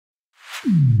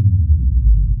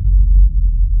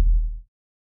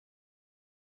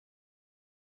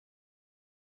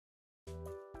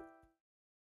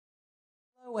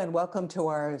And welcome to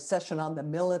our session on the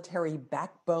military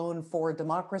backbone for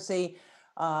democracy.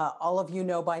 All of you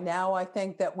know by now, I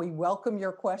think, that we welcome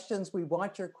your questions. We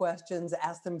want your questions.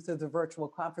 Ask them through the virtual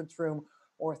conference room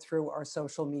or through our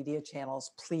social media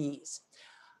channels, please.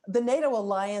 The NATO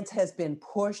alliance has been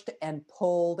pushed and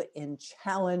pulled and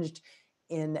challenged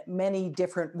in many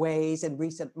different ways in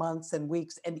recent months and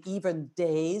weeks and even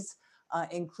days.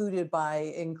 Including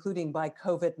by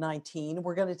COVID-19.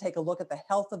 We're going to take a look at the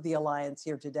health of the alliance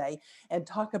here today and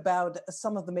talk about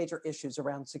some of the major issues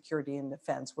around security and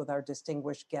defense with our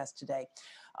distinguished guest today.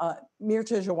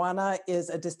 Mircea Geoana is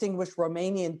a distinguished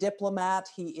Romanian diplomat.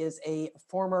 He is a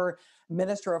former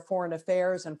Minister of Foreign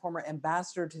Affairs and former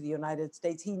ambassador to the United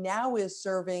States. He now is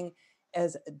serving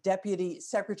as Deputy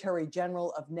Secretary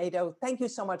General of NATO. Thank you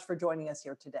so much for joining us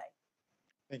here today.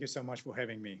 Thank you so much for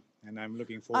having me, and I'm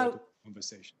looking forward to the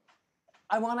conversation.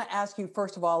 I want to ask you,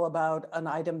 first of all, about an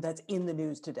item that's in the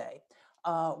news today,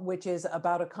 which is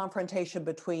about a confrontation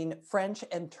between French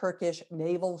and Turkish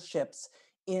naval ships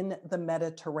in the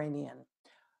Mediterranean.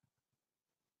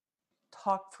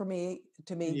 Talk to me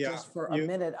just for a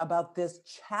minute about this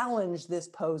challenge this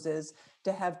poses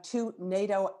to have two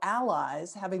NATO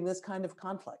allies having this kind of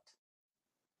conflict.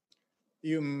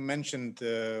 You mentioned,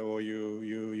 or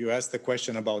you asked the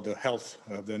question about the health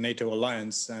of the NATO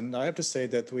alliance, and I have to say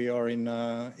that we are in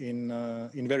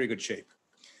very good shape.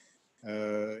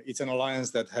 It's an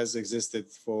alliance that has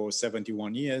existed for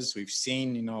 71 years. We've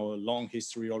seen in our long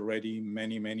history already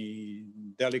many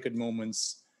delicate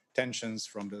moments, tensions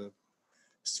from the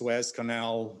Suez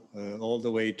Canal all the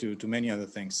way to many other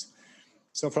things.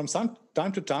 So from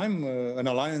time to time, an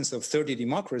alliance of 30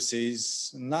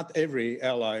 democracies, not every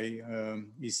ally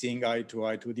is seeing eye to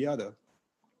eye to the other.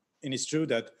 And it's true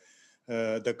that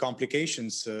the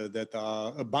complications that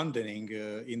are abandoning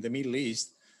in the Middle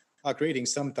East are creating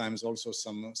sometimes also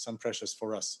some pressures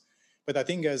for us. But I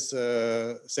think, as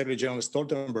Secretary General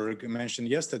Stoltenberg mentioned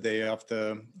yesterday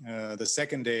after the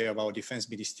second day of our defense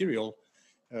ministerial,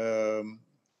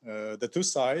 the two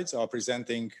sides are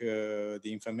presenting the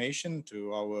information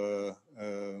to our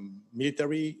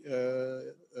military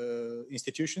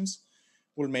institutions.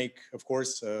 We'll make, of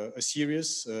course, a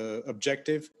serious,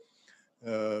 objective,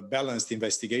 balanced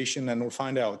investigation, and we'll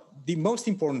find out. The most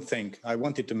important thing I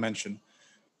wanted to mention,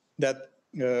 that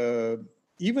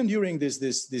even during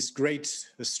this great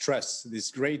stress,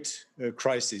 this great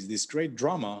crisis, this great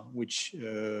drama, which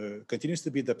continues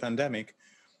to be the pandemic,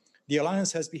 the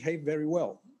alliance has behaved very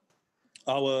well.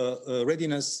 Our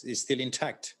readiness is still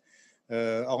intact.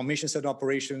 Our missions and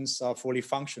operations are fully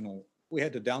functional. We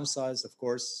had the downsides, of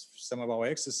course, some of our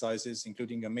exercises,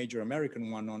 including a major American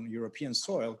one on European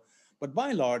soil. But by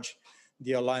and large,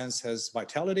 the alliance has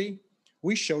vitality.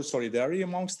 We show solidarity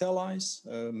amongst allies.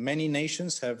 Many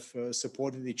nations have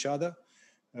supported each other.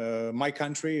 My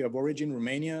country of origin,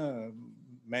 Romania,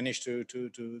 managed to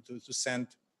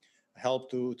send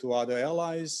help to other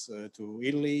allies, to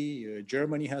Italy.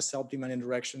 Germany has helped in many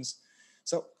directions.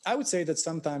 So I would say that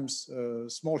sometimes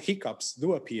small hiccups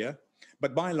do appear,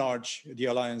 but by and large, the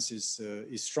alliance is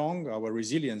strong. Our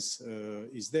resilience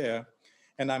is there,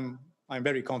 and I'm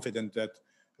very confident that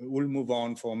we'll move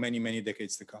on for many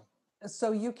decades to come.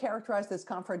 So you characterize this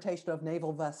confrontation of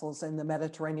naval vessels in the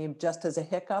Mediterranean just as a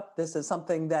hiccup? This is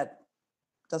something that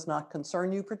does not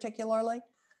concern you particularly?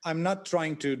 I'm not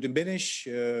trying to diminish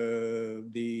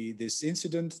this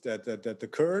incident that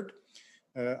occurred.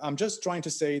 I'm just trying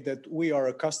to say that we are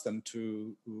accustomed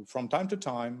to, from time to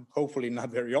time, hopefully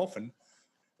not very often,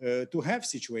 to have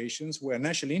situations where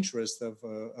national interests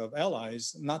of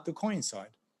allies not to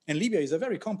coincide. And Libya is a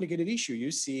very complicated issue.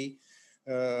 You see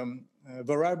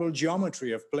variable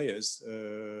geometry of players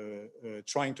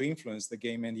trying to influence the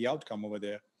game and the outcome over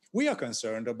there. We are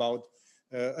concerned about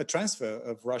a transfer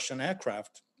of Russian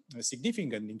aircraft, a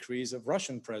significant increase of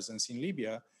Russian presence in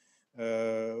Libya.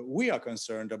 We are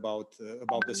concerned about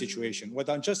the situation. What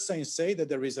I'm just saying, say that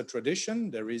there is a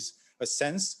tradition, there is a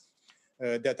sense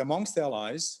that amongst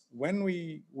allies, when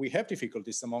we have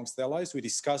difficulties amongst allies, we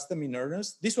discuss them in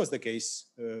earnest. This was the case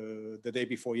the day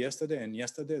before yesterday, and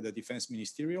yesterday, the defense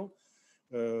ministerial.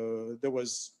 There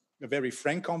was a very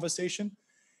frank conversation,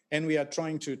 and we are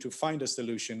trying to find a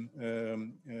solution,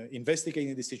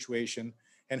 investigating the situation,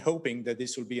 and hoping that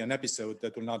this will be an episode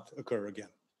that will not occur again.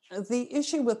 The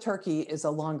issue with Turkey is a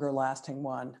longer lasting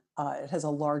one. It has a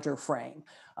larger frame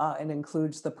and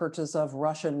includes the purchase of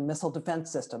Russian missile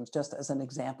defense systems, just as an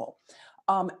example.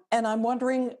 And I'm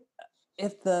wondering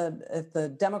if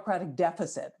the democratic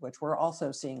deficit, which we're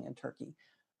also seeing in Turkey,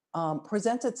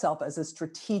 presents itself as a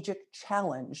strategic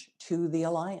challenge to the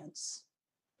alliance.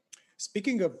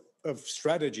 Speaking of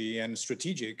strategy and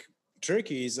strategic,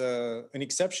 Turkey is an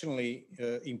exceptionally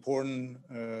important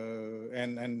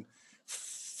and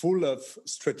full of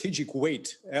strategic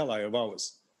weight ally of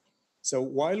ours. So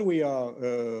while we are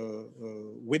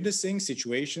witnessing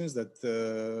situations that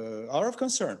are of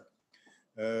concern,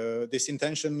 this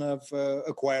intention of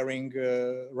acquiring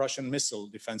Russian missile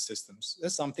defense systems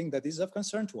is something that is of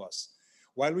concern to us.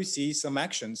 While we see some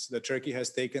actions that Turkey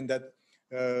has taken that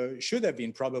should have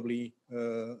been probably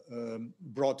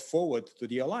brought forward to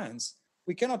the alliance,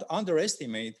 we cannot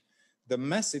underestimate the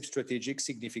massive strategic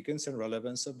significance and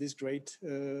relevance of this great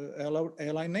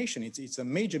ally nation. It's a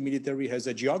major military, has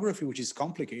a geography which is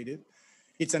complicated.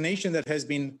 It's a nation that has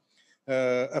been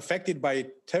affected by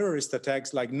terrorist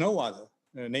attacks like no other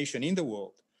nation in the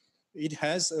world. It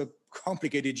has a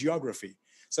complicated geography.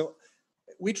 So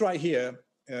we try here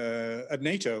at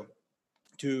NATO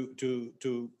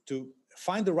to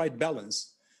find the right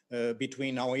balance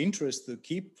between our interest to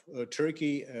keep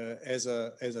Turkey as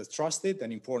a trusted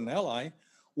and important ally,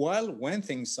 while when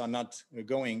things are not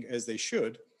going as they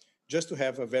should, just to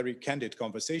have a very candid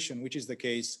conversation, which is the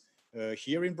case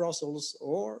here in Brussels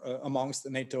or amongst the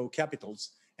NATO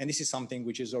capitals. And this is something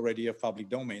which is already a public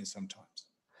domain sometimes.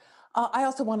 I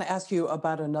also want to ask you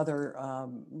about another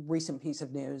recent piece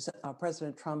of news,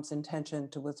 President Trump's intention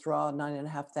to withdraw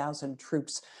 9,500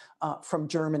 troops from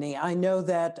Germany. I know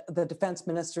that the defense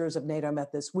ministers of NATO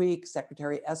met this week.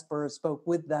 Secretary Esper spoke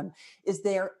with them. Is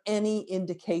there any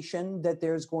indication that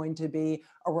there's going to be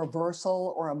a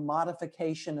reversal or a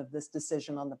modification of this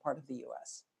decision on the part of the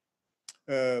U.S.?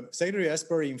 Secretary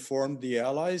Esper informed the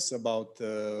allies about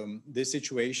this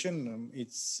situation.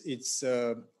 It's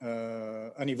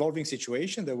an evolving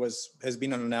situation. There has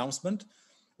been an announcement.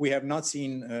 We have not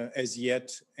seen as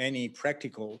yet any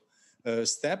practical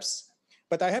steps.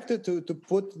 But I have to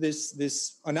put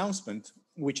this announcement,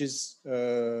 which is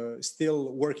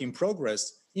still work in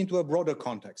progress, into a broader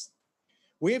context.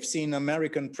 We have seen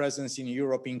American presence in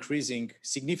Europe increasing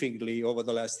significantly over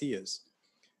the last years.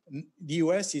 The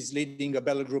US is leading a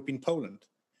battle group in Poland.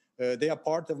 They are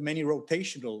part of many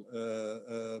rotational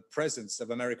presence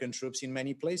of American troops in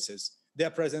many places. They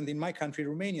are present in my country,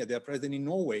 Romania. They are present in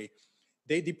Norway.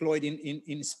 They deployed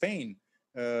in Spain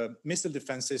missile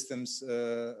defense systems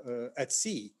at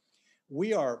sea.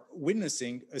 We are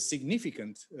witnessing a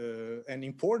significant and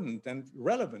important and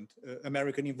relevant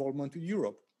American involvement in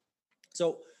Europe.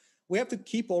 So we have to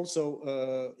keep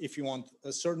also, if you want,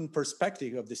 a certain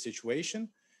perspective of the situation.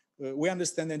 We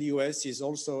understand that the US is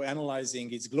also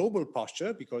analyzing its global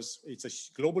posture because it's a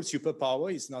global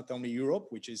superpower. It's not only Europe,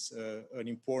 which is of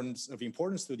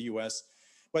importance to the US,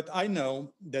 but I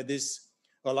know that this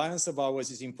alliance of ours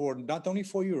is important not only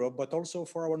for Europe, but also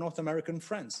for our North American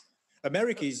friends.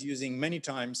 America is using many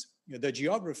times the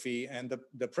geography and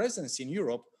the presence in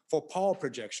Europe for power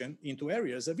projection into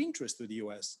areas of interest to the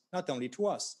US, not only to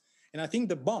us. And I think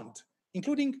the bond,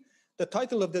 including the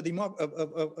title of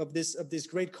this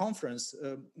great conference,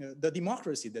 the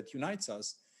democracy that unites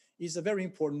us, is a very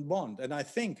important bond. And I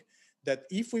think that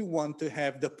if we want to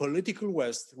have the political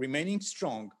West remaining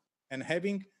strong and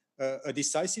having a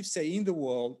decisive say in the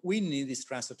world, we need this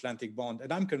transatlantic bond.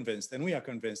 And I'm convinced, and we are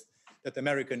convinced, that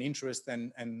American interest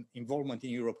and involvement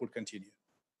in Europe will continue.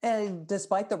 And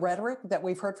despite the rhetoric that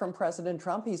we've heard from President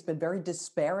Trump, he's been very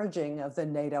disparaging of the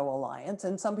NATO alliance.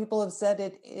 And some people have said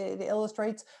it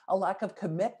illustrates a lack of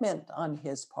commitment on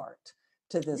his part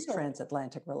to this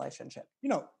transatlantic relationship.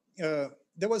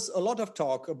 There was a lot of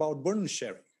talk about burden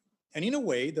sharing. And in a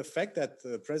way, the fact that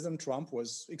President Trump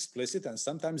was explicit and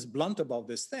sometimes blunt about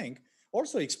this thing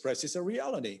also expresses a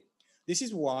reality. This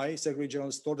is why Secretary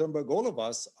General Stoltenberg, all of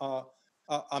us,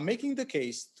 are making the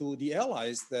case to the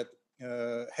allies that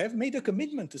have made a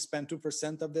commitment to spend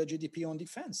 2% of their GDP on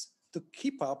defense, to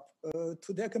keep up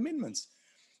to their commitments.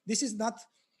 This is not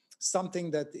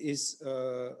something that is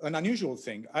an unusual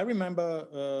thing. I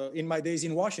remember in my days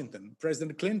in Washington,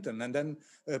 President Clinton, and then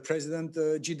President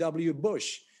G.W.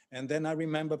 Bush, and then I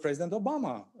remember President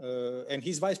Obama and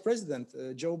his Vice President,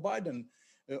 Joe Biden,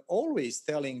 always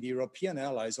telling the European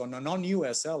allies, or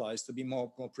non-US allies to be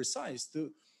more precise,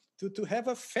 to have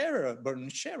a fairer burden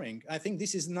sharing. I think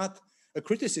this is not a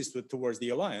criticism towards the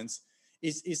alliance,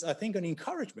 is I think an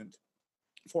encouragement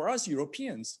for us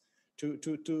Europeans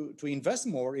to invest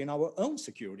more in our own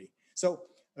security. So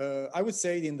I would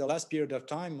say in the last period of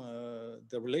time,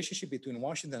 the relationship between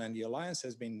Washington and the alliance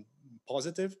has been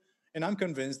positive. And I'm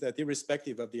convinced that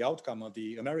irrespective of the outcome of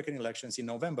the American elections in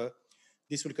November,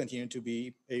 this will continue to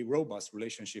be a robust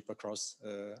relationship across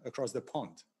the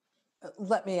pond.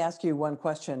 Let me ask you one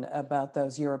question about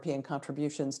those European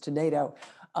contributions to NATO.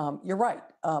 You're right.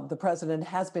 The president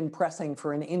has been pressing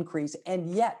for an increase,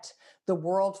 and yet the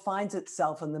world finds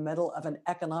itself in the middle of an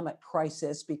economic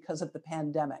crisis because of the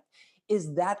pandemic.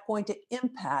 Is that going to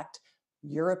impact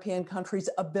European countries'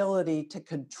 ability to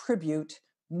contribute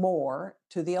more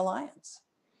to the alliance?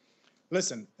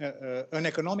 Listen, an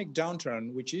economic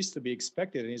downturn, which is to be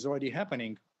expected and is already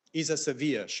happening, is a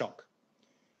severe shock.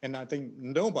 And I think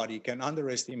nobody can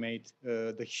underestimate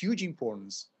the huge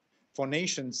importance for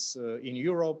nations in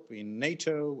Europe, in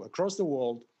NATO, across the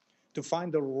world, to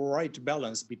find the right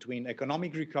balance between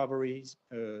economic recovery,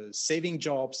 saving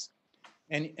jobs,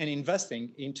 and investing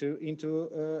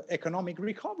into economic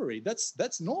recovery.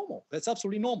 That's normal. That's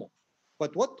absolutely normal.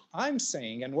 But what I'm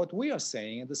saying and what we are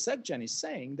saying, and the SecGen is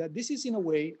saying, that this is in a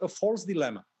way a false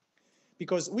dilemma,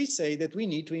 because we say that we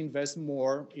need to invest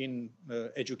more in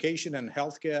education and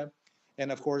healthcare,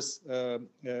 and of course,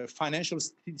 financial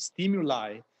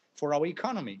stimuli for our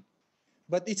economy.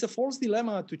 But it's a false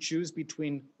dilemma to choose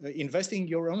between investing in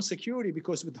your own security,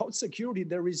 because without security,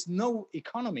 there is no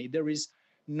economy, there is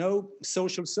no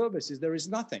social services, there is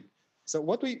nothing. So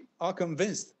what we are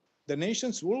convinced, the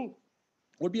nations will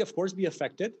be, of course, be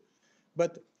affected,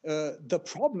 but the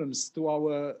problems to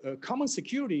our common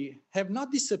security have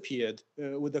not disappeared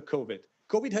with the COVID.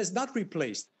 COVID has not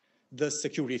replaced the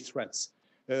security threats.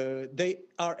 They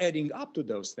are adding up to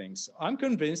those things. I'm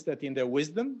convinced that in their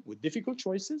wisdom, with difficult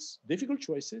choices,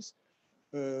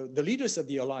 the leaders of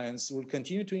the alliance will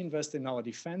continue to invest in our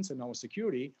defense and our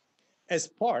security as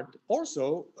part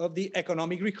also of the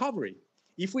economic recovery.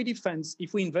 If we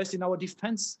invest in our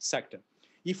defense sector,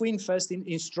 if we invest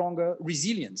in stronger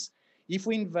resilience, if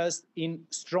we invest in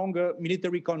stronger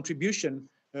military contribution,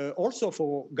 also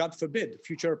for, God forbid,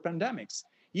 future pandemics,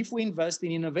 if we invest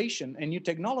in innovation and new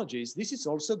technologies, this is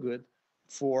also good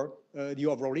for the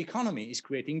overall economy, is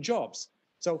creating jobs.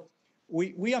 So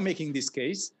we are making this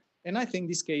case, and I think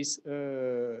this case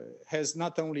has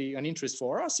not only an interest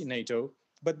for us in NATO,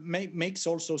 but makes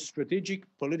also strategic,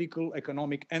 political,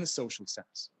 economic, and social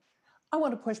sense. I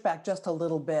want to push back just a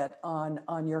little bit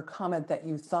on your comment that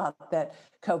you thought that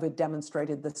COVID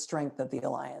demonstrated the strength of the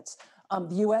alliance.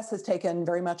 The U.S. has taken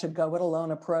very much a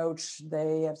go-it-alone approach.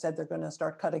 They have said they're going to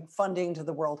start cutting funding to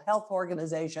the World Health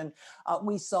Organization.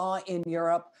 We saw in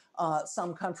Europe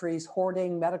some countries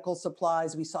hoarding medical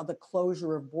supplies. We saw the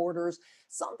closure of borders.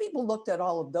 Some people looked at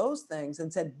all of those things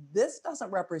and said, this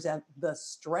doesn't represent the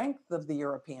strength of the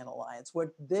European alliance. What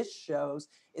this shows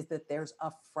is that there's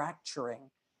a fracturing.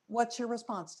 What's your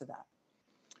response to that?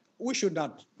 We should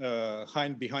not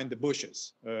hide behind the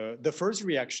bushes. The first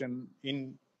reaction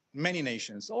in many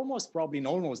nations, almost probably in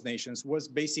all most nations, was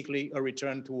basically a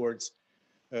return towards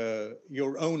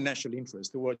your own national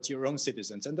interest, towards your own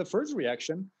citizens. And the first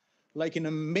reaction, like in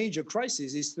a major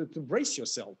crisis, is to brace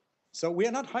yourself. So we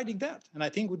are not hiding that. And I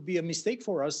think it would be a mistake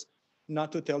for us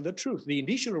not to tell the truth. The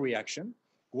initial reaction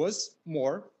was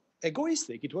more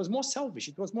egoistic. It was more selfish.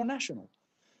 It was more national.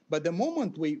 But the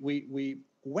moment we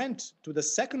went to the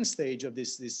second stage of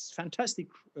this fantastic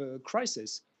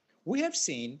crisis, we have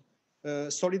seen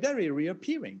solidarity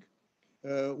reappearing.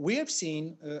 We have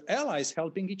seen allies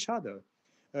helping each other.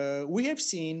 We have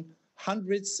seen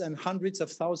hundreds and hundreds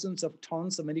of thousands of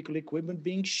tons of medical equipment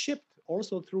being shipped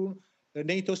also through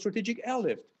NATO strategic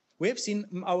airlift. We have seen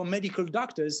our medical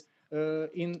doctors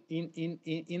in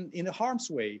harm's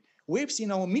way. We have seen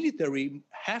our military,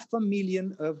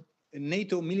 500,000 of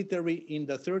NATO military in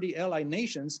the 30 allied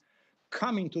nations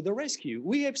coming to the rescue.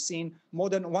 We have seen more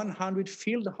than 100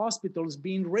 field hospitals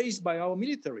being raised by our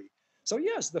military. So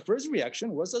yes, the first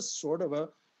reaction was a sort of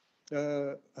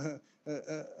a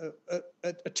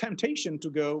temptation to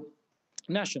go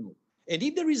national. And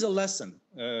if there is a lesson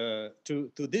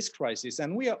to this crisis,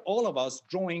 and we are all of us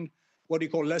drawing what we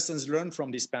call lessons learned from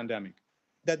this pandemic,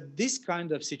 that this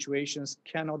kind of situations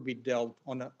cannot be dealt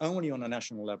only on a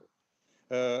national level.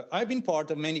 I've been part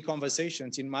of many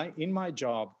conversations in my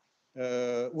job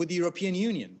with the European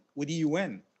Union, with the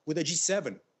UN, with the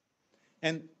G7.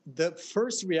 And the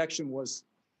first reaction was,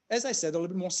 as I said, a little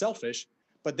bit more selfish,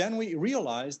 but then we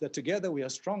realized that together we are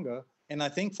stronger. And I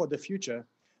think for the future,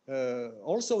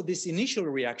 also this initial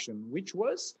reaction, which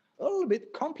was a little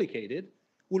bit complicated,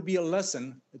 will be a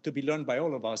lesson to be learned by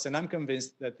all of us. And I'm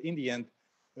convinced that in the end,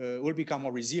 we'll become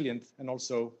more resilient and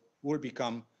also will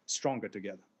become stronger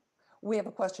together. We have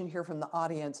a question here from the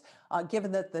audience.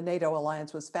 Given that the NATO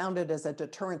alliance was founded as a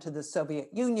deterrent to the Soviet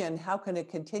Union, how can it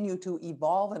continue to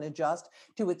evolve and adjust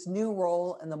to its new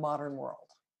role in the modern world?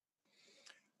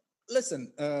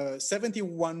 Listen,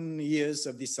 71 years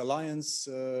of this alliance.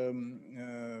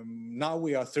 Now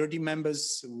we are 30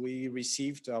 members. We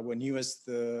received our newest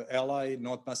ally,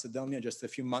 North Macedonia, just a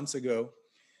few months ago.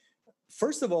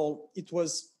 first of all, it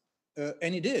was,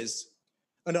 and it is,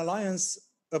 an alliance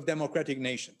of democratic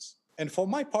nations. And for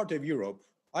my part of Europe,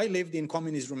 I lived in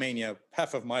communist Romania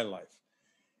half of my life.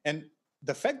 And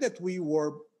the fact that we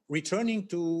were returning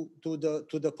to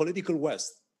the political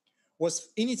West was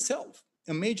in itself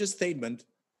a major statement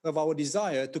of our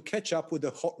desire to catch up with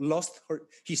the lost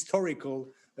historical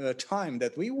time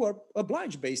that we were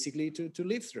obliged basically to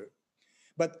live through.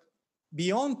 But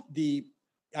beyond the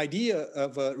idea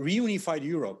of a reunified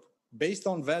Europe based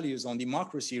on values, on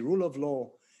democracy, rule of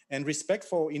law, and respect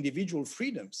for individual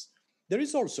freedoms, there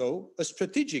is also a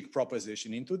strategic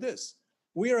proposition into this.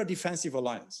 We are a defensive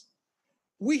alliance.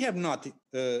 We have not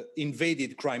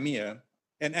invaded Crimea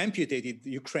and amputated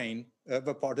Ukraine of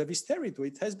a part of its territory.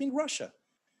 It has been Russia.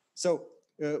 So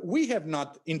we have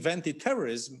not invented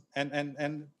terrorism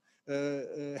and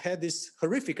had these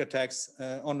horrific attacks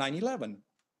on 9/11.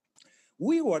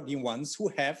 We were the ones who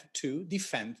have to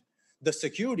defend the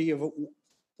security of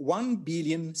 1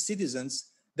 billion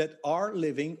citizens that are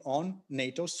living on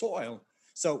NATO soil.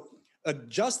 So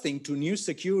adjusting to new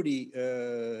security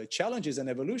challenges and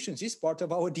evolutions is part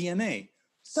of our DNA.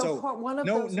 So one of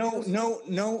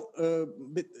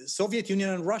Soviet Union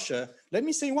and Russia. Let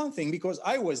me say one thing, because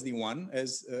I was the one,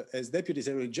 as Deputy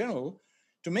Secretary General,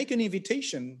 to make an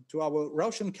invitation to our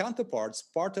Russian counterparts,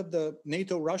 part of the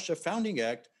NATO-Russia Founding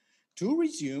Act, to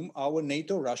resume our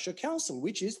NATO-Russia Council,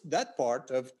 which is that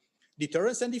part of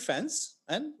deterrence and defense.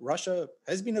 And Russia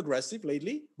has been aggressive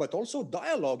lately, but also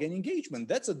dialogue and engagement.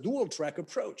 That's a dual-track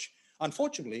approach.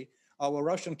 Unfortunately, our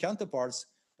Russian counterparts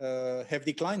have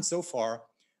declined so far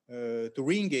to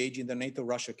re-engage in the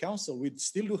NATO-Russia Council. We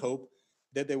still do hope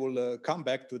that they will come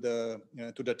back to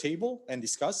the table and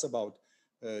discuss about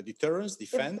deterrence,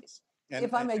 defense.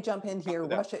 If I may jump in here,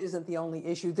 Russia isn't the only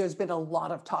issue. There's been a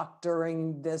lot of talk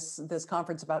during this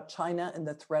conference about China and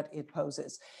the threat it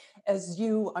poses. As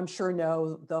you, I'm sure,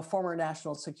 know, the former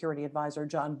National Security Advisor,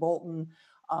 John Bolton,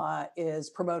 is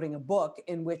promoting a book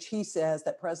in which he says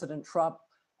that President Trump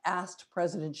asked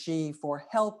President Xi for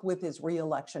help with his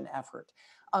re-election effort.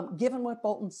 Given what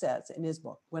Bolton says in his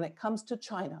book, when it comes to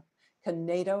China, can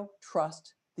NATO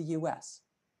trust the US?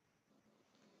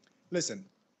 Listen,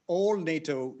 all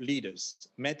NATO leaders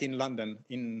met in London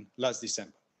in last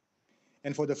December.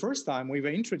 And for the first time, we were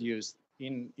introduced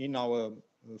in our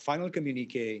final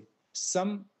communique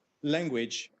some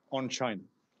language on China.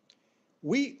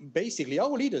 We basically,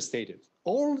 our leaders stated,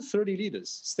 all 30 leaders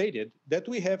stated that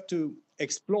we have to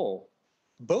explore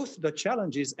both the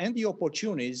challenges and the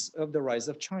opportunities of the rise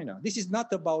of China. This is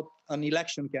not about an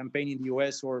election campaign in the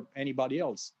US or anybody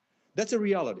else. That's a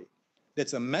reality.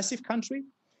 That's a massive country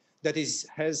that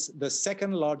has the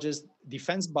second largest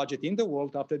defense budget in the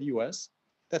world after the US,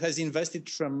 that has invested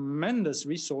tremendous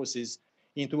resources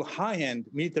into high-end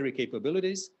military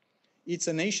capabilities. It's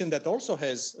a nation that also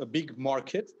has a big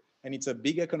market, and it's a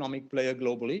big economic player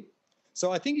globally.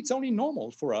 So I think it's only normal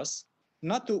for us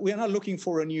we are not looking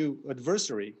for a new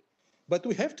adversary, but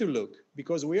we have to look,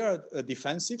 because we are a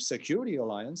defensive security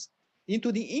alliance,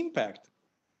 into the impact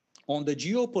on the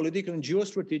geopolitical and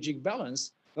geostrategic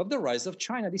balance of the rise of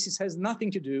China. This has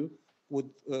nothing to do with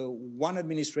one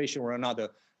administration or another.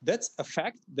 That's a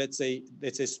fact. That's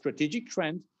a strategic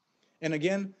trend. And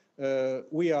again,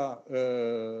 we are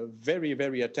very,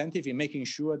 very attentive in making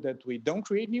sure that we don't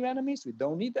create new enemies. We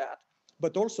don't need that.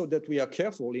 But also that we are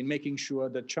careful in making sure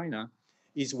that China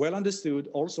is well understood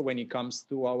also when it comes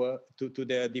to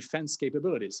their defense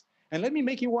capabilities. And let me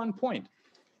make you one point.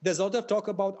 There's a lot of talk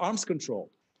about arms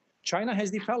control. China has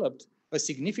developed a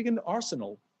significant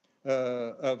arsenal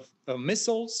of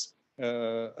missiles,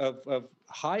 of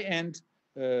high-end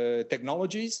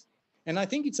technologies. And I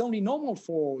think it's only normal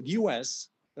for the US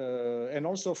and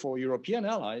also for European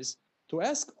allies to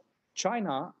ask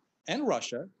China and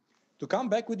Russia to come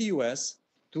back with the US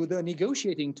to the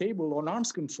negotiating table on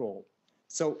arms control.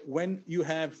 So when you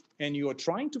have, and you are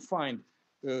trying to find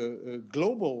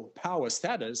global power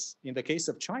status, in the case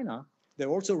of China, there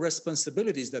are also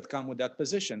responsibilities that come with that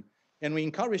position. And we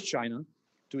encourage China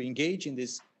to engage in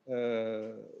this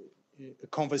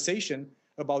conversation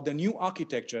about the new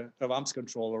architecture of arms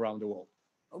control around the world.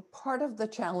 Part of the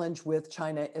challenge with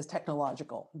China is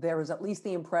technological. There is at least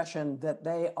the impression that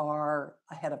they are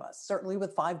ahead of us, certainly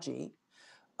with 5G.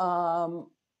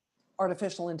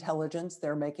 Artificial intelligence,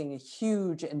 they're making a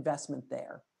huge investment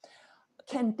there.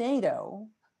 Can NATO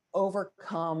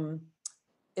overcome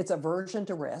its aversion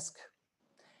to risk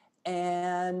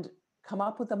and come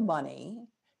up with the money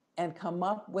and come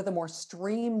up with a more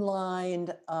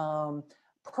streamlined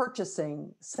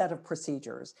purchasing set of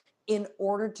procedures in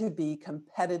order to be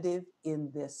competitive in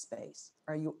this space?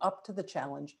 Are you up to the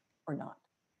challenge or not?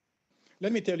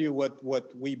 let me tell you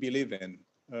what we believe in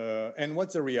and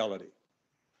what's the reality.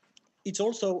 It's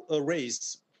also a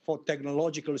race for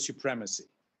technological supremacy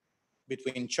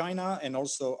between China and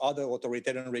also other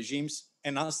authoritarian regimes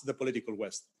and us, the political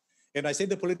West. And I say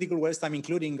the political West, I'm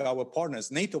including our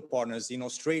partners, NATO partners in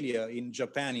Australia, in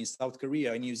Japan, in South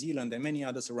Korea, in New Zealand, and many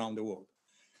others around the world.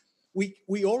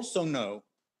 We also know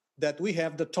that we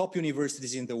have the top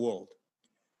universities in the world.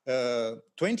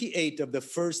 28 of the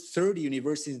first 30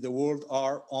 universities in the world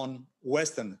are on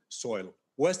Western soil,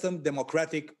 Western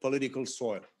democratic political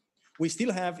soil. We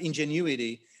still have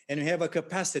ingenuity and we have a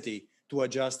capacity to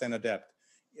adjust and adapt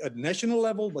at national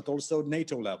level, but also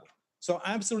NATO level. So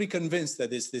I'm absolutely convinced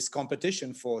that this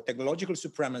competition for technological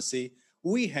supremacy,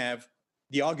 we have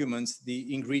the arguments,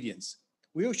 the ingredients.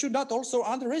 We should not also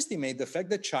underestimate the fact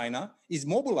that China is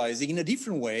mobilizing in a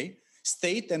different way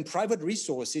state and private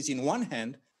resources in one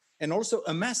hand, and also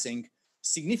amassing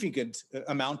significant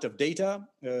amount of data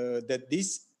that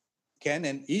this can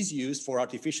and is used for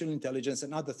artificial intelligence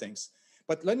and other things.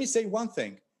 But let me say one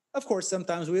thing. Of course,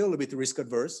 sometimes we're a little bit risk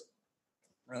adverse.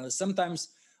 Sometimes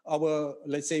our,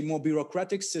 let's say, more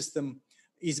bureaucratic system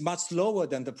is much slower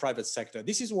than the private sector.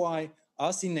 This is why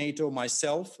us in NATO,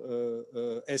 myself,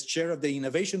 as chair of the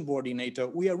innovation board in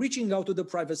NATO, we are reaching out to the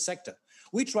private sector.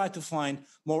 We try to find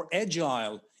more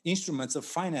agile instruments of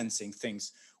financing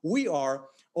things. We are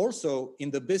also in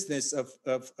the business of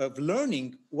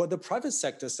learning what the private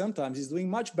sector sometimes is doing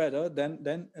much better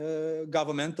than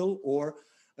governmental or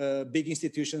big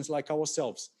institutions like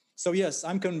ourselves. So yes,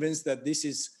 I'm convinced that this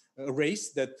is a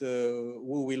race that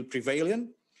we will prevail in,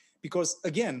 because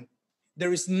again,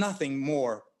 there is nothing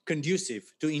more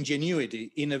conducive to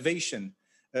ingenuity, innovation,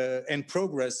 and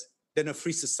progress than a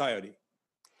free society.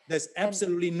 There's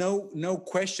absolutely no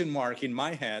question mark in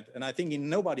my head, and I think in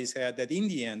nobody's head, that in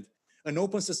the end, an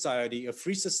open society, a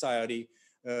free society,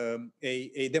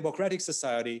 a democratic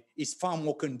society is far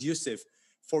more conducive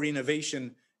for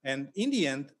innovation, and in the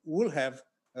end, we'll have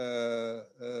the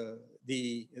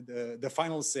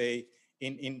final say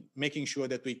in making sure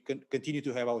that we continue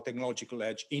to have our technological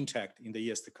edge intact in the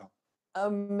years to come.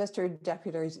 Mr.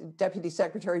 Deputy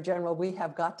Secretary General, we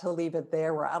have got to leave it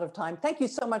there. We're out of time. Thank you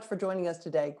so much for joining us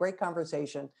today. Great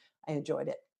conversation. I enjoyed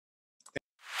it.